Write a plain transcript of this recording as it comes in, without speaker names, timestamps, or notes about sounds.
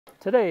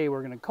Today we're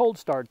going to cold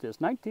start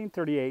this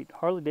 1938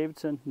 Harley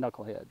Davidson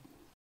Knucklehead.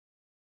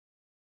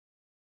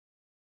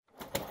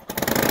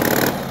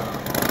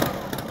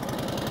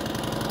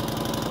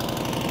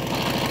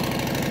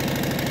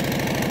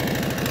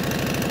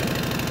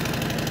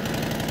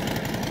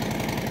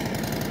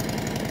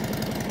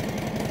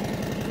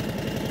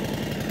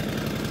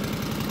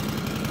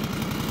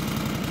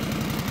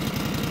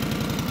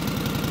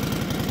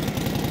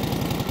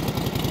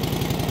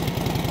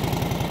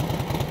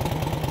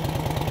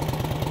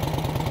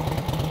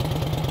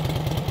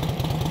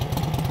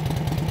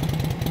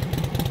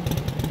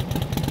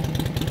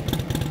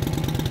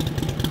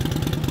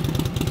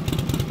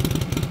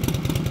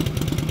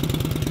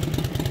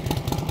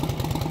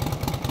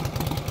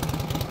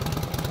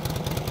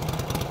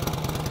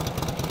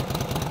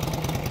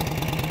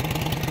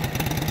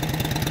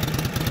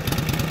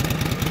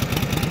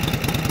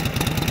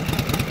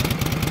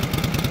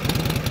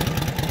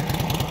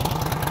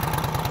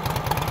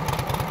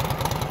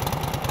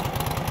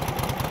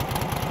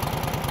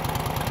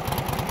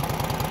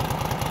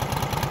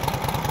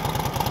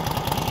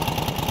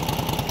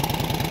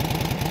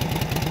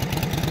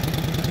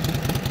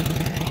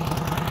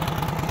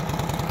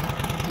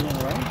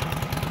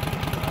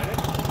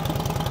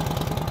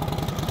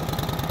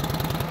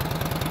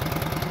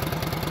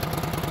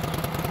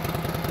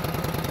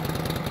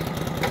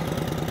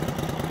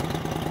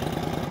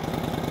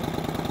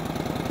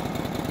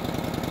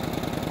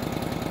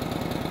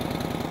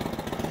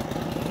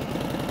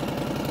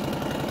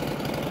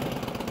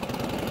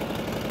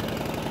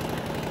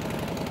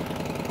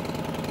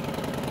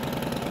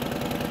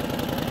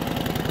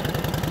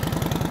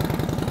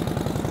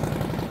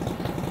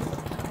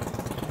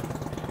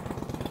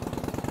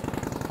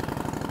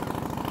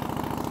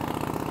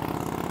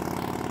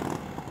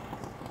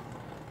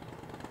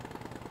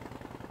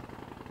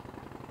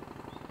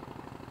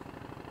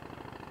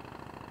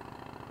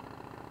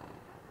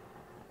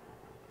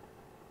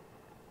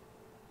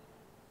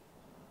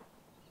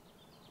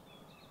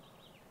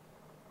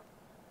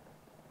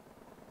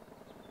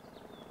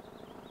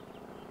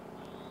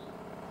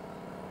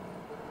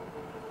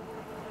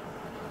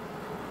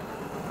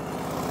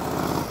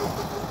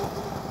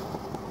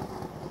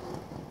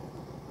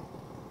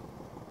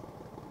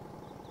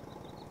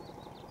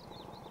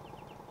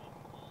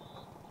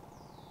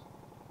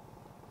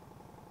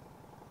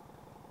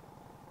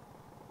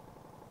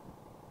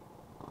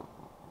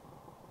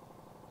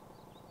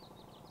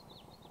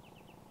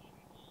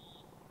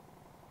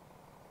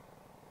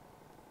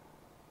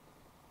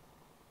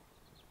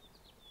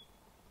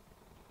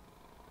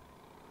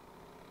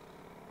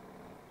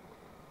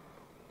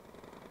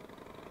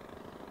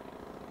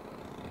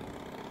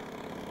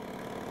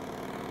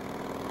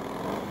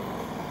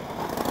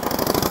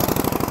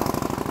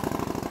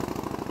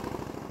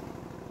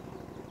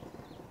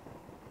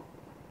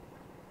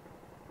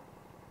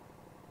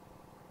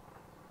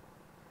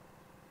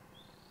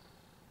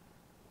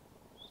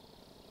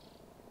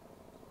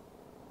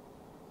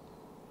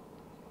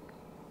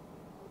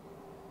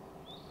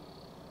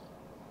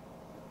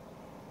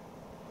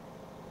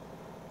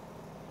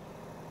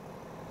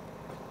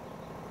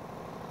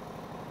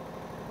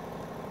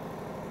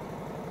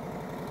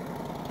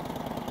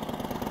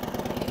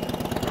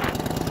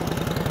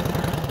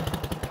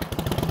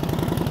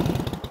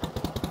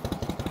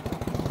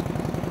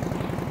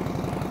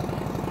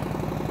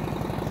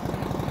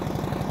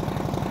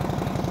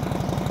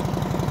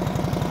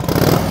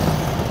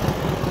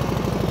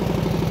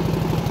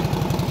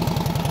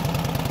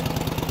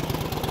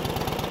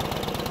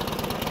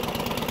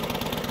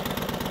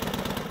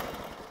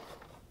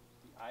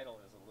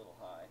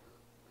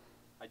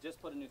 I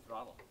just put a new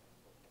throttle.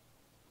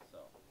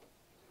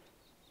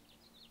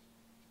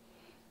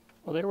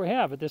 Well, there we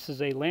have it. This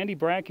is a Landy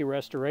Bracky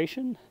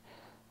restoration.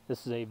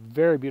 This is a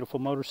very beautiful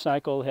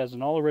motorcycle. It has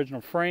an all-original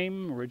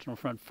frame, original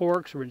front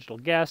forks, original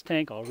gas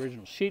tank, all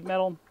original sheet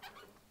metal,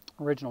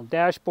 original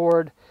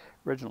dashboard,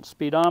 original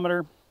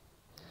speedometer.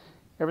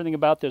 Everything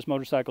about this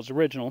motorcycle is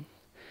original.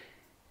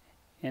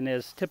 And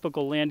as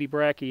typical Landy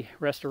Bracky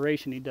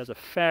restoration, he does a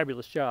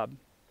fabulous job.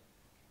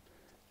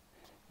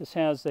 This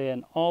has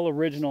an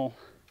all-original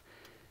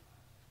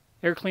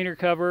air cleaner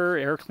cover,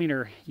 air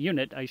cleaner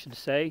unit, I should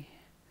say.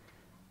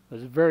 It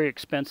was very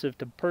expensive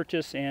to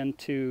purchase and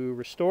to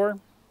restore.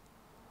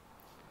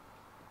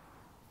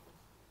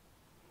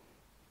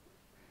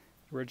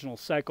 Original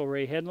cycle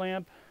ray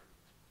headlamp.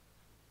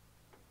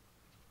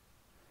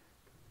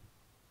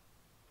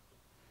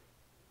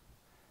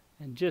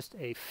 And just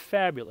a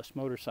fabulous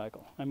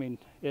motorcycle. I mean,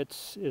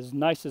 it's as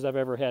nice as I've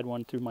ever had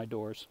one through my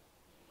doors.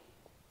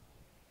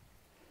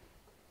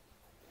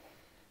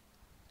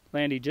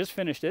 Landy just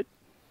finished it,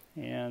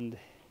 and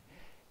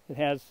it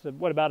has,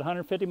 what, about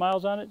 150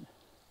 miles on it?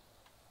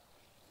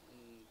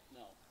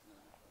 No,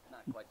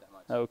 not quite that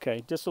much.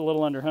 Okay, just a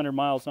little under 100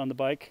 miles on the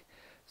bike.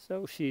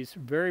 So she's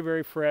very,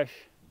 very fresh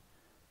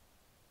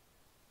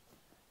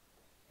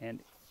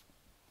and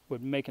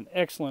would make an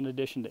excellent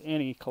addition to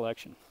any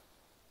collection.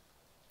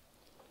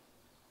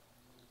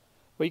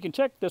 Well, you can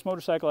check this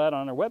motorcycle out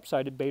on our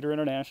website at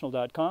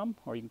baterinternational.com,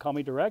 or you can call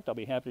me direct. I'll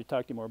be happy to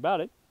talk to you more about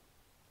it.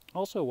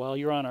 Also, while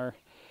you're on our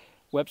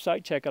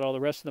website, check out all the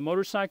rest of the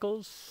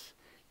motorcycles.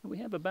 We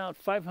have about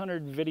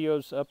 500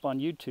 videos up on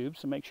YouTube,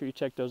 so make sure you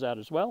check those out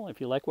as well.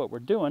 If you like what we're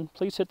doing,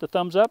 please hit the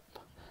thumbs up,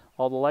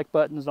 all the like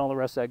buttons, and all the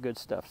rest of that good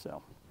stuff.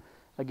 So,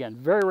 again,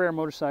 very rare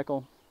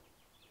motorcycle,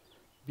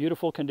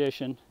 beautiful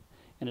condition,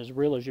 and as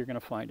real as you're going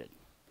to find it.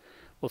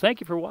 Well,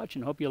 thank you for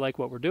watching. Hope you like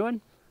what we're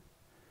doing.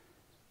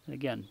 And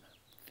again,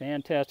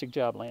 fantastic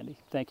job, Landy.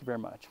 Thank you very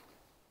much.